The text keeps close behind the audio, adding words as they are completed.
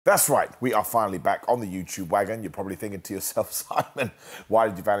That's right, we are finally back on the YouTube wagon. You're probably thinking to yourself, Simon, why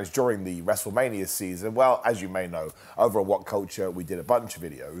did you vanish during the WrestleMania season? Well, as you may know, over on What Culture, we did a bunch of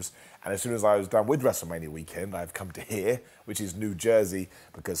videos, and as soon as I was done with WrestleMania weekend, I've come to here, which is New Jersey,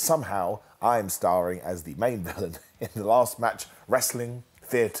 because somehow I am starring as the main villain in the last match wrestling,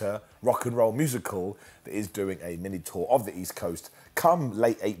 theatre, rock and roll musical that is doing a mini tour of the East Coast come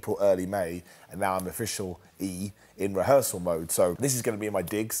late April, early May, and now I'm official in rehearsal mode. So this is going to be my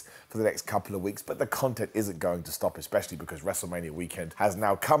digs for the next couple of weeks, but the content isn't going to stop, especially because WrestleMania weekend has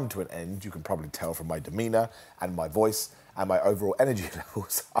now come to an end. You can probably tell from my demeanour and my voice and my overall energy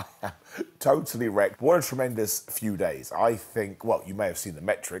levels. I am totally wrecked. What a tremendous few days. I think, well, you may have seen the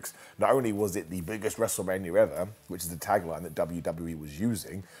metrics. Not only was it the biggest WrestleMania ever, which is the tagline that WWE was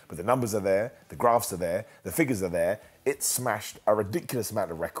using, but the numbers are there, the graphs are there, the figures are there. It smashed a ridiculous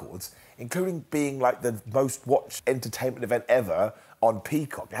amount of records, including being like the most watched entertainment event ever on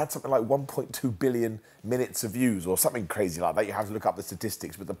Peacock. It had something like 1.2 billion minutes of views or something crazy like that. You have to look up the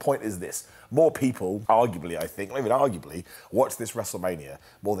statistics, but the point is this. More people, arguably, I think, not even arguably, watch this WrestleMania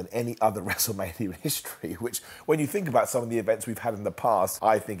more than any other WrestleMania in history, which, when you think about some of the events we've had in the past,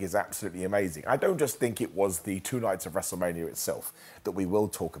 I think is absolutely amazing. I don't just think it was the 2 nights of WrestleMania itself that we will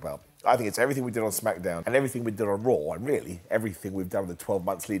talk about. I think it's everything we did on SmackDown and everything we did on Raw, and really everything we've done in the 12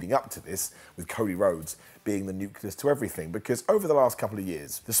 months leading up to this, with Cody Rhodes being the nucleus to everything. Because over the last couple of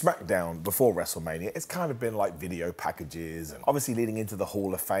years, the SmackDown before WrestleMania, it's kind of been like video packages and obviously leading into the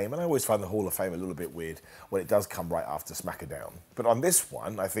Hall of Fame. And I always find the Hall of Fame a little bit weird when it does come right after SmackDown. But on this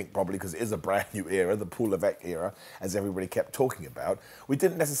one, I think probably because it is a brand new era, the Paul Levesque era, as everybody kept talking about, we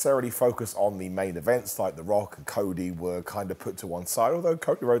didn't necessarily focus on the main events like The Rock and Cody were kind of put to one side, although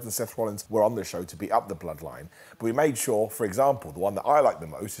Cody Rhodes and Seth Rollins were on the show to beat up the bloodline. But we made sure, for example, the one that I like the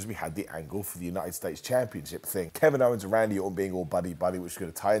most is we had the angle for the United States Championship thing. Kevin Owens and Randy Orton being all buddy-buddy, which is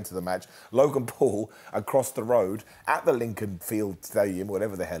going to tie into the match. Logan Paul across the road at the Lincoln Field Stadium,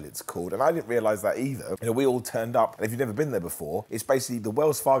 whatever the hell it's called. And I didn't realise that either. You know, we all turned up. And if you've never been there before, it's basically the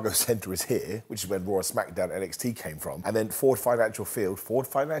Wells Fargo Centre is here, which is where Raw, SmackDown, NXT came from. And then Ford Financial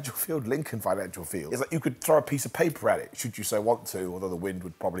Field, Lincoln Financial Field. It's like you could throw a piece of paper at it, should you so want to, although the wind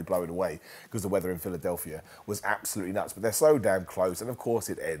would probably blow it away because the weather in Philadelphia was absolutely nuts. But they're so damn close. And of course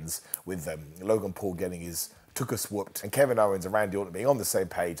it ends with Logan Paul getting his took us whooped, and Kevin Owens and Randy Orton being on the same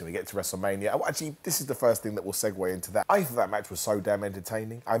page, and we get to WrestleMania. Oh, actually, this is the first thing that will segue into that. I thought that match was so damn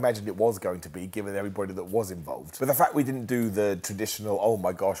entertaining. I imagined it was going to be, given everybody that was involved. But the fact we didn't do the traditional, oh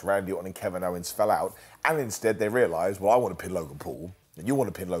my gosh, Randy Orton and Kevin Owens fell out, and instead they realised, well, I want to pin Logan Paul, and you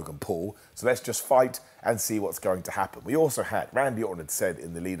want to pin Logan Paul, so let's just fight and see what's going to happen. We also had, Randy Orton had said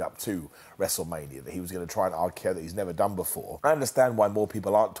in the lead up to WrestleMania that he was going to try an RKO that he's never done before. I understand why more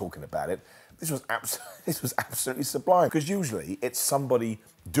people aren't talking about it. This was absolutely sublime, because usually it's somebody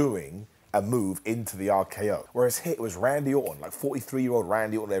doing a move into the RKO. Whereas here it was Randy Orton, like 43-year-old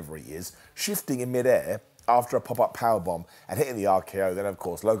Randy Orton, whatever he is, shifting in midair after a pop-up powerbomb and hitting the RKO. Then, of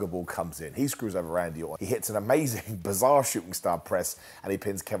course, Logan Paul comes in. He screws over Randy Orton. He hits an amazing, bizarre shooting star press, and he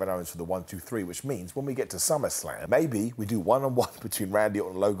pins Kevin Owens for the 1-2-3, which means when we get to SummerSlam, maybe we do one-on-one between Randy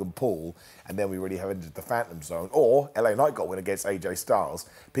Orton and Logan Paul, and then we really have entered the Phantom Zone. Or LA Knight got a win against AJ Styles.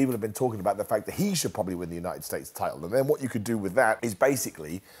 People have been talking about the fact that he should probably win the United States title. And then what you could do with that is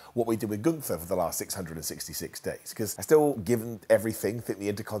basically what we did with Gunther for the last 666 days. Because I still, given everything, think the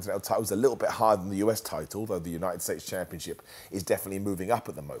Intercontinental title is a little bit higher than the US title, though the United States Championship is definitely moving up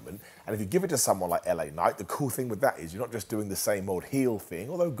at the moment. And if you give it to someone like LA Knight, the cool thing with that is you're not just doing the same old heel thing,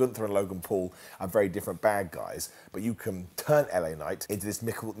 although Gunther and Logan Paul are very different bad guys, but you can turn LA Knight into this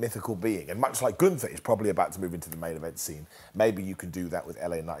mythical being. And much like Gunther is probably about to move into the main event scene, maybe you can do that with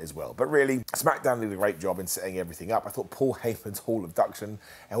LA Knight as well. But really, SmackDown did a great job in setting everything up. I thought Paul Heyman's Hall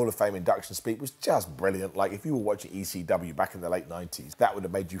of Fame induction speech was just brilliant. Like, if you were watching ECW back in the late 90s, that would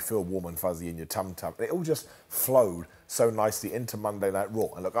have made you feel warm and fuzzy in your tum-tum. And it all just flowed so nicely into Monday Night Raw.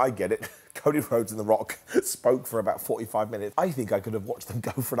 And look, I get it. Cody Rhodes and The Rock spoke for about 45 minutes. I think I could have watched them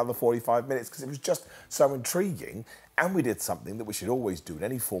go for another 45 minutes because it was just so intriguing. And we did something that we should always do in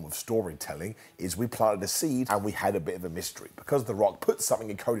any form of storytelling, is we planted a seed and we had a bit of a mystery. Because The Rock put something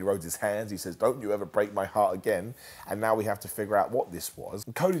in Cody Rhodes' hands, he says, don't you ever break my heart again. And now we have to figure out what this was.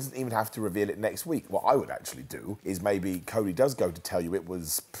 And Cody doesn't even have to reveal it next week. What I would actually do is maybe Cody does go to tell you it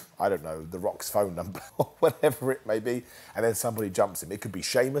was, I don't know, The Rock's phone number or whatever it may be. Cody, and then somebody jumps him. It could be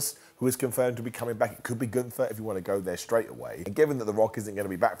Sheamus, who is confirmed to be coming back. It could be Gunther, if you want to go there straight away. And given that The Rock isn't going to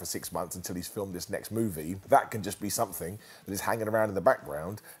be back for 6 months until he's filmed this next movie, that can just be something that is hanging around in the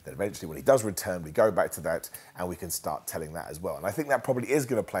background, that eventually when he does return, we go back to that and we can start telling that as well. And I think that probably is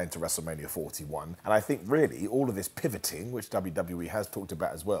going to play into WrestleMania 41. And I think really all of this pivoting, which WWE has talked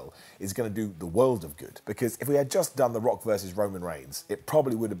about as well, is going to do the world of good. Because if we had just done The Rock versus Roman Reigns, it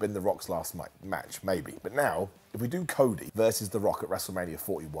probably would have been The Rock's last match, maybe. But now, if we do Cody versus The Rock at WrestleMania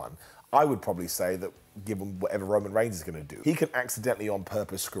 41, I would probably say that given whatever Roman Reigns is going to do, he can accidentally on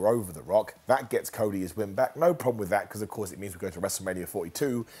purpose screw over The Rock. That gets Cody his win back. No problem with that, because of course it means we go to WrestleMania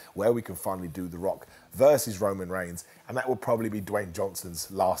 42, where we can finally do The Rock versus Roman Reigns, and that will probably be Dwayne Johnson's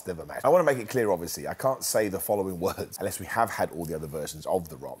last ever match. I want to make it clear, obviously, I can't say the following words unless we have had all the other versions of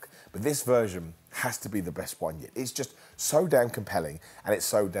The Rock, but this version has to be the best one yet. It's just so damn compelling, and it's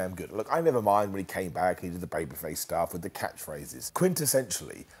so damn good. Look, I never mind when he came back and he did the babyface stuff with the catchphrases.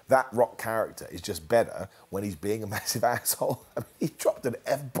 Quintessentially, that Rock character is just better when he's being a massive asshole. I mean, he dropped an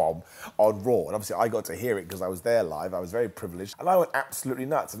F-bomb on Raw, and obviously I got to hear it because I was there live. I was very privileged, and I went absolutely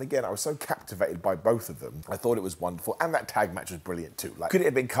nuts. And again, I was so captivated by both of them. I thought it was wonderful, and that tag match was brilliant too. Like, could it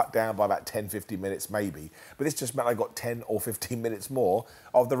have been cut down by about 10, 15 minutes? Maybe, but this just meant I got 10 or 15 minutes more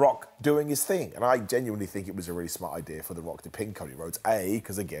of The Rock doing his thing, and I genuinely think it was a really smart idea for The Rock to pin Cody Rhodes. A,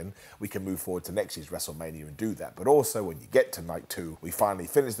 because again, we can move forward to next year's WrestleMania and do that, but also when you get to night 2, we finally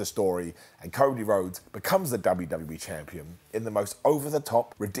finish the story, and Cody Rhodes becomes the WWE champion in the most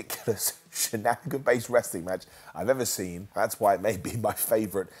over-the-top, ridiculous, shenanigan-based wrestling match I've ever seen. That's why it may be my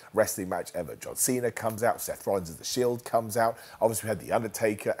favourite wrestling match ever. John Cena comes out, Seth Rollins as the Shield comes out, obviously we had The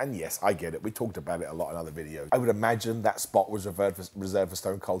Undertaker, and yes, I get it, we talked about it a lot in other videos. I would imagine that spot was reserved for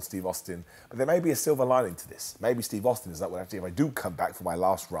Stone Cold Steve Austin, but there may be a silver lining to this. Maybe Steve Austin is like, well, actually, if I do come back for my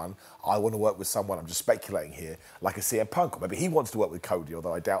last run, I want to work with someone, I'm just speculating here, like a CM Punk, or maybe he wants to work with Cody,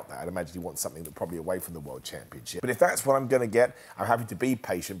 although I doubt that. I'd imagine he wants something that probably away from the World Championship. But if that's what I'm going to get, I'm happy to be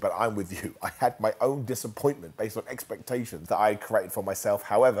patient, but I'm with you. I had my own disappointment based on expectations that I had created for myself.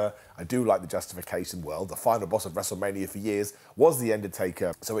 However, I do like the justification. Well, the final boss of WrestleMania for years was The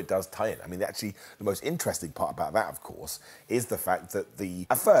Undertaker, so it does tie in. I mean, actually, the most interesting part about that, of course, is the fact that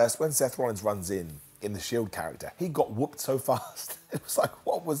at first, when Seth Rollins runs in the Shield character, he got whooped so fast. It was like,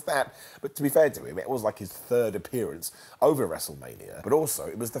 what was that? But to be fair to him, it was like his 3rd appearance over WrestleMania. But also,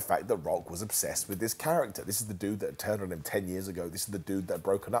 it was the fact that Rock was obsessed with this character. This is the dude that had turned on him 10 years ago. This is the dude that had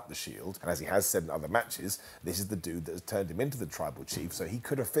broken up the Shield. And as he has said in other matches, this is the dude that has turned him into the Tribal Chief. So he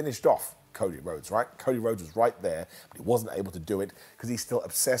could have finished off Cody Rhodes, right? Cody Rhodes was right there, but he wasn't able to do it because he's still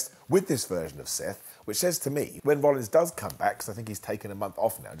obsessed with this version of Seth, which says to me, when Rollins does come back, because I think he's taken a month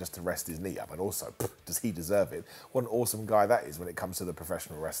off now just to rest his knee up, and also, does he deserve it? What an awesome guy that is when it comes to the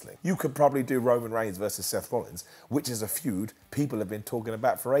professional wrestling. You could probably do Roman Reigns versus Seth Rollins, which is a feud people have been talking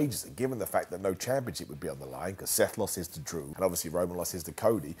about for ages, and given the fact that no championship would be on the line, because Seth lost his to Drew, and obviously Roman lost his to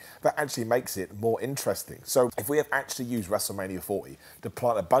Cody, that actually makes it more interesting. So if we have actually used WrestleMania 40 to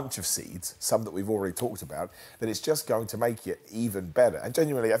plant a bunch of seeds, some that we've already talked about, then it's just going to make it even better. And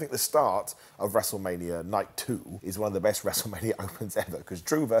genuinely, I think the start of WrestleMania Night 2 is one of the best WrestleMania opens ever, because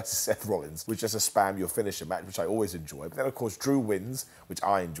Drew versus Seth Rollins was just a spam your finisher match, which I always enjoy. But then, of course, Drew wins, which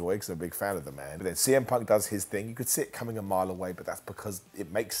I enjoy because I'm a big fan of the man. But then CM Punk does his thing. You could see it coming a mile away, but that's because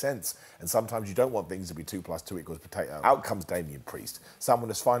it makes sense. And sometimes you don't want things to be 2 + 2 = potato. Out comes Damian Priest. Someone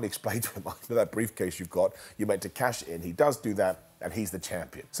has finally explained to him, that briefcase you've got, you're meant to cash it in. He does do that, and he's the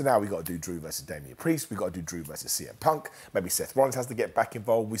champion. So now we've got to do Drew versus Damian Priest, we've got to do Drew versus CM Punk, maybe Seth Rollins has to get back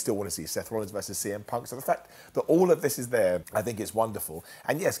involved, we still want to see Seth Rollins versus CM Punk. So the fact that all of this is there, I think it's wonderful.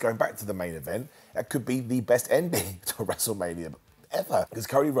 And yes, going back to the main event, that could be the best ending to WrestleMania ever, because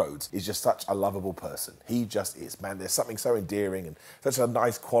Cody Rhodes is just such a lovable person. He just is, man. There's something so endearing and such a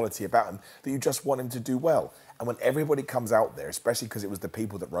nice quality about him that you just want him to do well. And when everybody comes out there, especially because it was the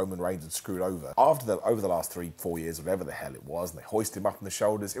people that Roman Reigns had screwed over, over the last 3-4 years, whatever the hell it was, and they hoist him up on the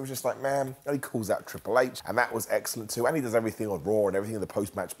shoulders, it was just like, man, and he calls out Triple H, and that was excellent too. And he does everything on Raw and everything in the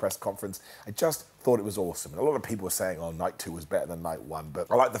post-match press conference. I just thought it was awesome. And a lot of people were saying, oh, Night 2 was better than Night 1, but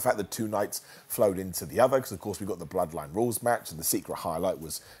I like the fact that 2 nights flowed into the other, because of course we got the Bloodline Rules match, and the secret highlight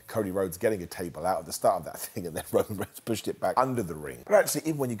was Cody Rhodes getting a table out at the start of that thing, and then Roman Reigns pushed it back under the ring. But actually,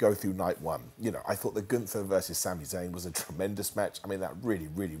 even when you go through Night 1, I thought the Gunther versus Sami Zayn was a tremendous match. I mean, that really,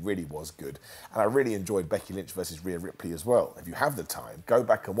 really, really was good. And I really enjoyed Becky Lynch versus Rhea Ripley as well. If you have the time, go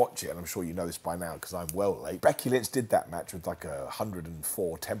back and watch it, and I'm sure you know this by now because I'm well late. Becky Lynch did that match with like a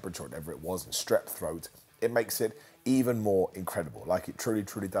 104 temperature, whatever it was, and strep throat. It makes it even more incredible, like it truly,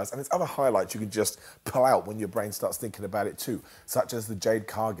 truly does. And there's other highlights you can just pull out when your brain starts thinking about it too, such as the Jade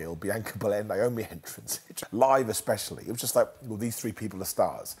Cargill, Bianca Belair, Naomi entrance, live especially. It was just like, well, these three people are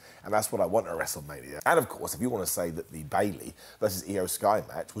stars, and that's what I want at WrestleMania. And of course, if you want to say that the Bayley versus Io Sky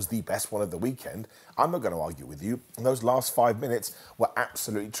match was the best one of the weekend, I'm not going to argue with you. And those last 5 minutes were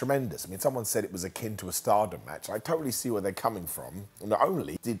absolutely tremendous. I mean, someone said it was akin to a Stardom match. I totally see where they're coming from. Not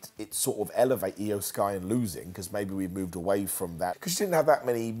only did it sort of elevate Io Sky in losing, because maybe we've moved away from that, because she didn't have that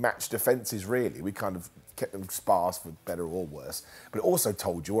many match defenses, really. We kind of kept them sparse for better or worse. But it also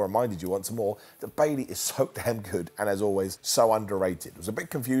told you, or reminded you once more, that Bayley is so damn good and, as always, so underrated. I was a bit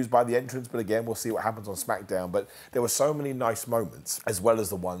confused by the entrance, but again, we'll see what happens on SmackDown. But there were so many nice moments, as well as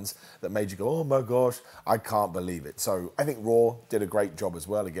the ones that made you go, oh my gosh, I can't believe it. So I think Raw did a great job as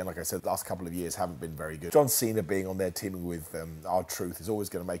well. Again, like I said, the last couple of years haven't been very good. John Cena being on there teaming with R-Truth is always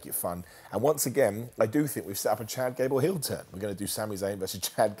going to make it fun. And once again, I do think we've set up a Chad Gable heel turn. We're going to do Sami Zayn versus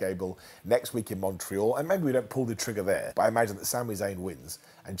Chad Gable next week in Montreal. And maybe we don't pull the trigger there, but I imagine that Sami Zayn wins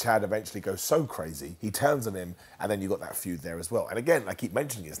and Chad eventually goes so crazy, he turns on him, and then you got that feud there as well. And again, I keep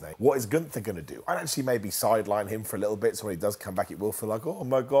mentioning his name. What is Gunther going to do? I'd actually maybe sideline him for a little bit, so when he does come back, it will feel like, oh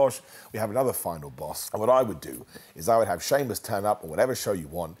my gosh, we have another final boss. And what I would do is I would have Sheamus turn up on whatever show you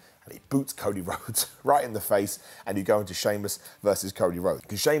want, and he boots Cody Rhodes right in the face, and you go into Sheamus versus Cody Rhodes.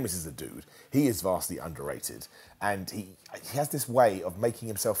 Because Sheamus is a dude. He is vastly underrated. And he has this way of making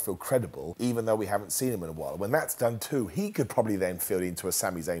himself feel credible, even though we haven't seen him in a while. When that's done too, he could probably then field into a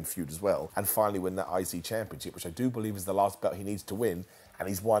Sami Zayn feud as well, and finally win that IC Championship, which I do believe is the last belt he needs to win. And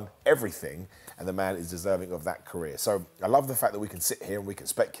he's won everything, and the man is deserving of that career. So I love the fact that we can sit here and we can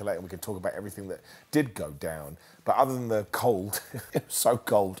speculate and we can talk about everything that did go down. But other than the cold, it was so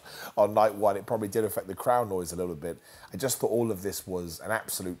cold on night one, it probably did affect the crowd noise a little bit. I just thought all of this was an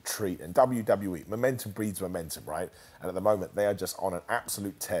absolute treat. And WWE, momentum breeds momentum, right? And at the moment, they are just on an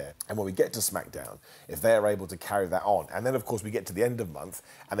absolute tear. And when we get to SmackDown, if they are able to carry that on, and then of course we get to the end of month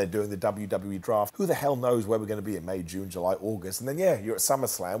and they're doing the WWE draft, who the hell knows where we're going to be in May, June, July, August. And then yeah, you're at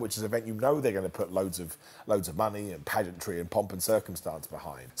SummerSlam, which is an event you know they're going to put loads of money and pageantry and pomp and circumstance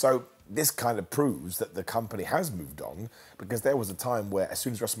behind. So this kind of proves that the company has moved on, because there was a time where as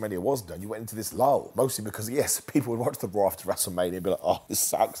soon as WrestleMania was done, you went into this lull, mostly because, yes, people would watch the Raw after WrestleMania and be like, oh, this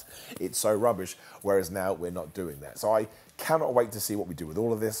sucks, it's so rubbish, whereas now we're not doing that. So I cannot wait to see what we do with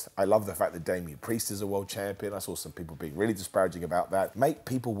all of this. I love the fact that Damian Priest is a world champion. I saw some people being really disparaging about that. Make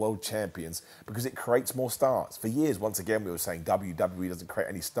people world champions because it creates more stars. For years, once again, we were saying WWE doesn't create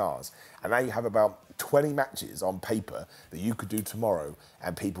any stars. And now you have about 20 matches on paper that you could do tomorrow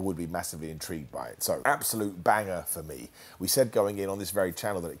and people would be massively intrigued by it. So absolute banger for me. We said going in on this very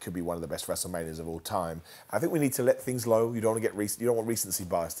channel that it could be one of the best WrestleManias of all time. I think we need to let things low. You don't want to get you don't want recency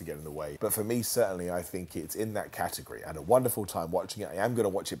bias to get in the way. But for me, certainly, I think it's in that category. I had a wonderful time watching it. I am going to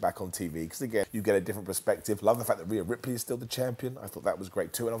watch it back on TV because again, you get a different perspective. Love the fact that Rhea Ripley is still the champion. I thought that was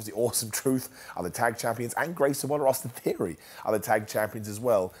great too. And obviously Awesome Truth are the tag champions, and Grace and Austin Theory are the tag champions as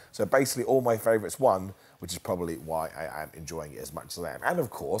well. So basically all my favorites won, which is probably why I am enjoying it as much as I am. And of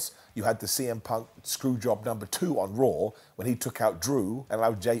course, you had the CM Punk screwjob number 2 on Raw when he took out Drew and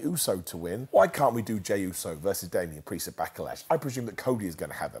allowed Jey Uso to win. Why can't we do Jey Uso versus Damian Priest at Backlash? I presume that Cody is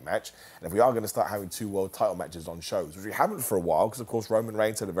going to have a match. And if we are going to start having 2 world title matches on shows, which we haven't for a while, because of course Roman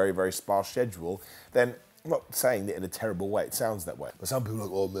Reigns had a very, very sparse schedule, then I'm not saying it in a terrible way, it sounds that way. But some people are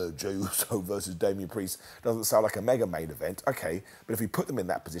like, oh man, Jey Uso versus Damian Priest doesn't sound like a mega main event. Okay, but if we put them in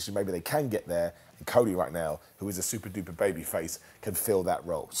that position, maybe they can get there. And Cody right now, who is a super duper baby face, can fill that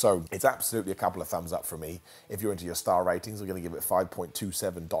role. So it's absolutely a couple of thumbs up for me. If you're into your star ratings, we're going to give it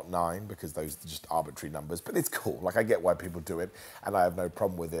 5.27.9 because those are just arbitrary numbers. But it's cool. Like, I get why people do it, and I have no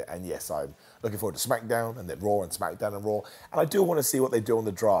problem with it. And yes, I'm looking forward to SmackDown, and then Raw, and SmackDown, and Raw. And I do want to see what they do on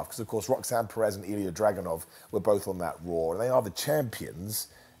the draft, because of course Roxanne Perez and Ilya Dragunov were both on that Raw, and they are the champions.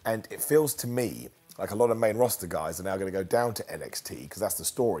 And it feels to me like a lot of main roster guys are now going to go down to NXT, because that's the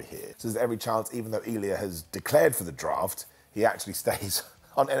story here. So there's every chance, even though Ilya has declared for the draft, he actually stays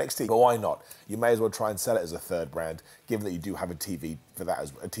on NXT. But why not? You may as well try and sell it as a third brand, given that you do have a TV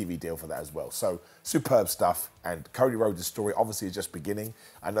deal for that as well. So superb stuff. And Cody Rhodes' story obviously is just beginning.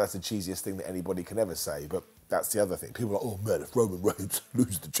 I know that's the cheesiest thing that anybody can ever say, but that's the other thing. People are like, oh man, if Roman Reigns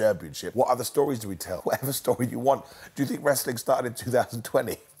loses the championship, what other stories do we tell? Whatever story you want. Do you think wrestling started in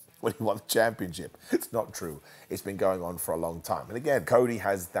 2020? when he won the championship. It's not true. It's been going on for a long time. And again, Cody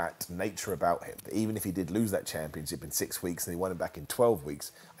has that nature about him. Even if he did lose that championship in 6 weeks and he won it back in 12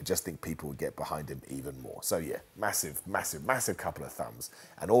 weeks, I just think people would get behind him even more. So yeah, massive, massive, massive couple of thumbs.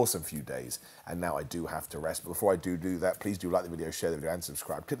 An awesome few days. And now I do have to rest. But before I do that, please do like the video, share the video, and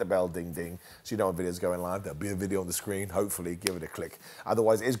subscribe. Click the bell, ding, ding, so you know when videos are going live. There'll be a video on the screen. Hopefully, give it a click.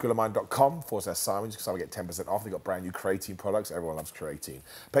 Otherwise, it's grillamine.com/Simon. Because I get 10% off. They've got brand new creatine products. Everyone loves creatine.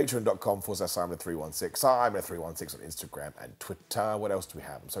 Patreon.com/Simon316. Simon316 on Instagram and Twitter. What else do we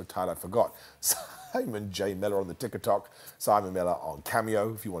have? I'm so tired I forgot. Simon J. Miller on the TikTok. Simon Miller on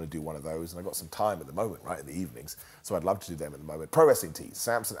Cameo, if you want to do one of those. And I've got some time at the moment, right, in the evenings. So I'd love to do them at the moment. Pro Wrestling Tees,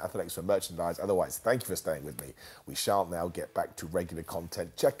 Samson Athletics for merchandise. Otherwise, thank you for staying with me. We shall now get back to regular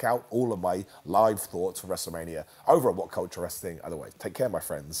content. Check out all of my live thoughts for WrestleMania over at What Culture Wrestling. Otherwise, take care, my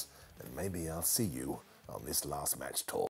friends. And maybe I'll see you on this last match talk.